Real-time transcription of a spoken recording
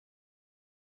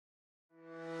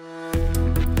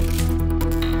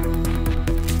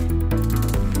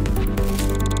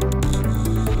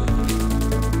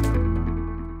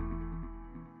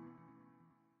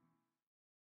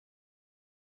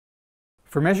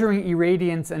For measuring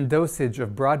irradiance and dosage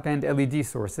of broadband LED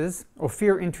sources,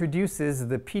 Ophir introduces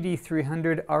the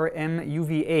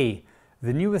PD300RM-UVA,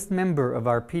 the newest member of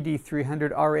our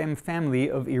PD300RM family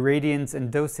of irradiance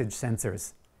and dosage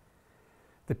sensors.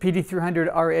 The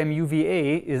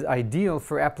PD300RM-UVA is ideal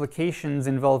for applications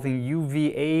involving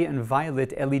UVA and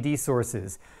violet LED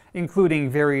sources, including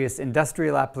various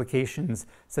industrial applications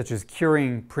such as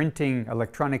curing, printing,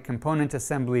 electronic component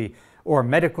assembly, or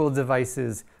medical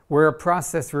devices, where a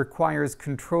process requires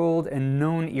controlled and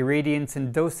known irradiance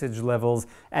and dosage levels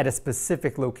at a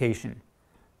specific location.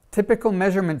 Typical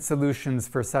measurement solutions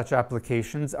for such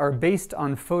applications are based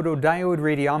on photodiode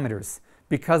radiometers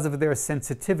because of their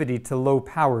sensitivity to low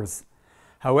powers.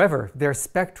 However, their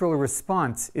spectral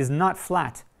response is not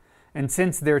flat, and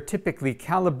since they're typically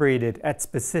calibrated at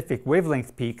specific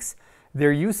wavelength peaks,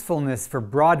 their usefulness for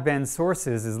broadband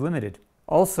sources is limited.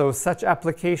 Also, such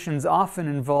applications often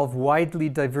involve widely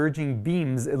diverging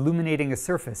beams illuminating a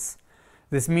surface.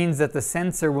 This means that the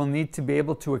sensor will need to be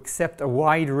able to accept a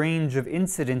wide range of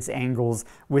incidence angles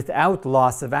without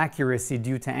loss of accuracy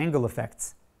due to angle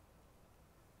effects.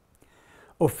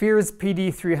 Ophir's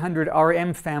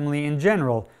PD300RM family in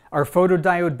general are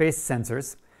photodiode-based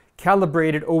sensors,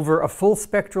 calibrated over a full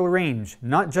spectral range,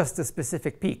 not just a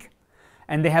specific peak.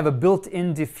 And they have a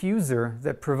built-in diffuser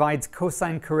that provides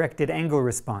cosine-corrected angle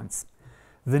response.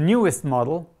 The newest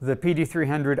model, the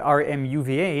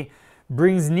PD300RM-UVA,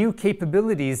 brings new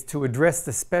capabilities to address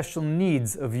the special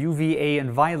needs of UVA and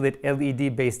violet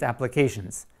LED-based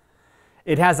applications.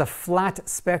 It has a flat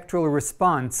spectral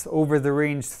response over the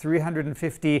range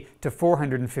 350 to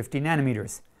 450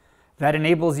 nanometers. That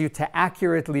enables you to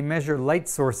accurately measure light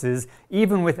sources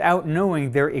even without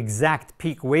knowing their exact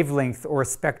peak wavelength or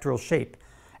spectral shape,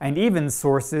 and even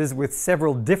sources with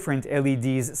several different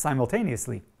LEDs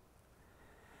simultaneously.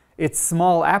 Its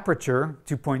small aperture,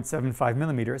 2.75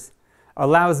 millimeters,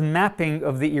 allows mapping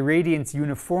of the irradiance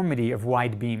uniformity of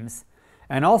wide beams,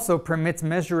 and also permits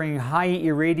measuring high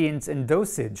irradiance and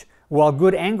dosage, while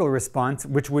good angle response,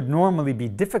 which would normally be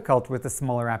difficult with a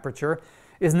smaller aperture,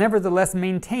 is nevertheless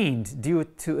maintained due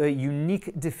to a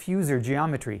unique diffuser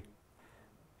geometry.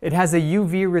 It has a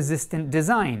UV-resistant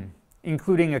design,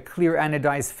 including a clear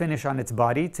anodized finish on its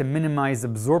body to minimize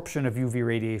absorption of UV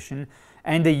radiation,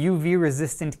 and a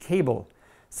UV-resistant cable,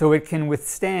 so it can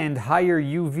withstand higher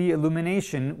UV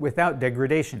illumination without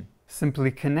degradation.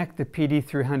 Simply connect the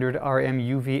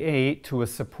PD300RM-UVA to a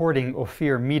supporting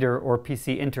Ophir meter or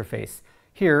PC interface.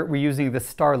 Here we're using the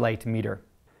Starlight meter.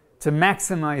 To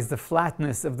maximize the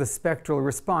flatness of the spectral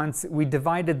response, we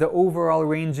divided the overall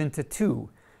range into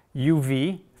two: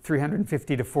 UV,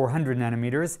 350 to 400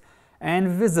 nanometers, and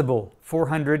visible,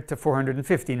 400 to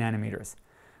 450 nanometers.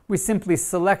 We simply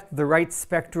select the right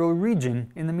spectral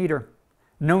region in the meter.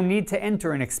 No need to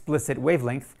enter an explicit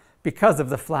wavelength because of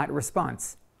the flat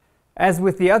response. As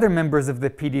with the other members of the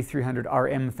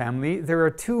PD300RM family, there are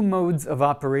two modes of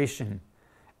operation.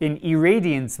 In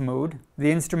irradiance mode, the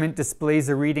instrument displays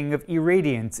a reading of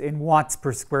irradiance in watts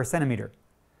per square centimeter.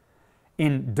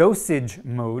 In dosage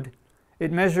mode,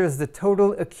 it measures the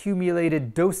total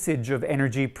accumulated dosage of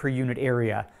energy per unit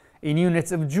area in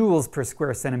units of joules per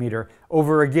square centimeter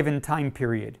over a given time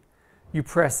period. You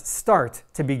press Start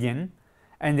to begin,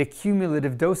 and the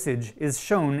cumulative dosage is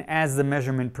shown as the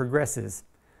measurement progresses.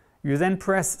 You then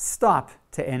press Stop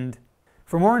to end.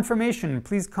 For more information,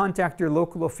 please contact your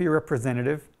local Ophir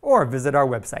representative or visit our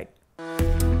website.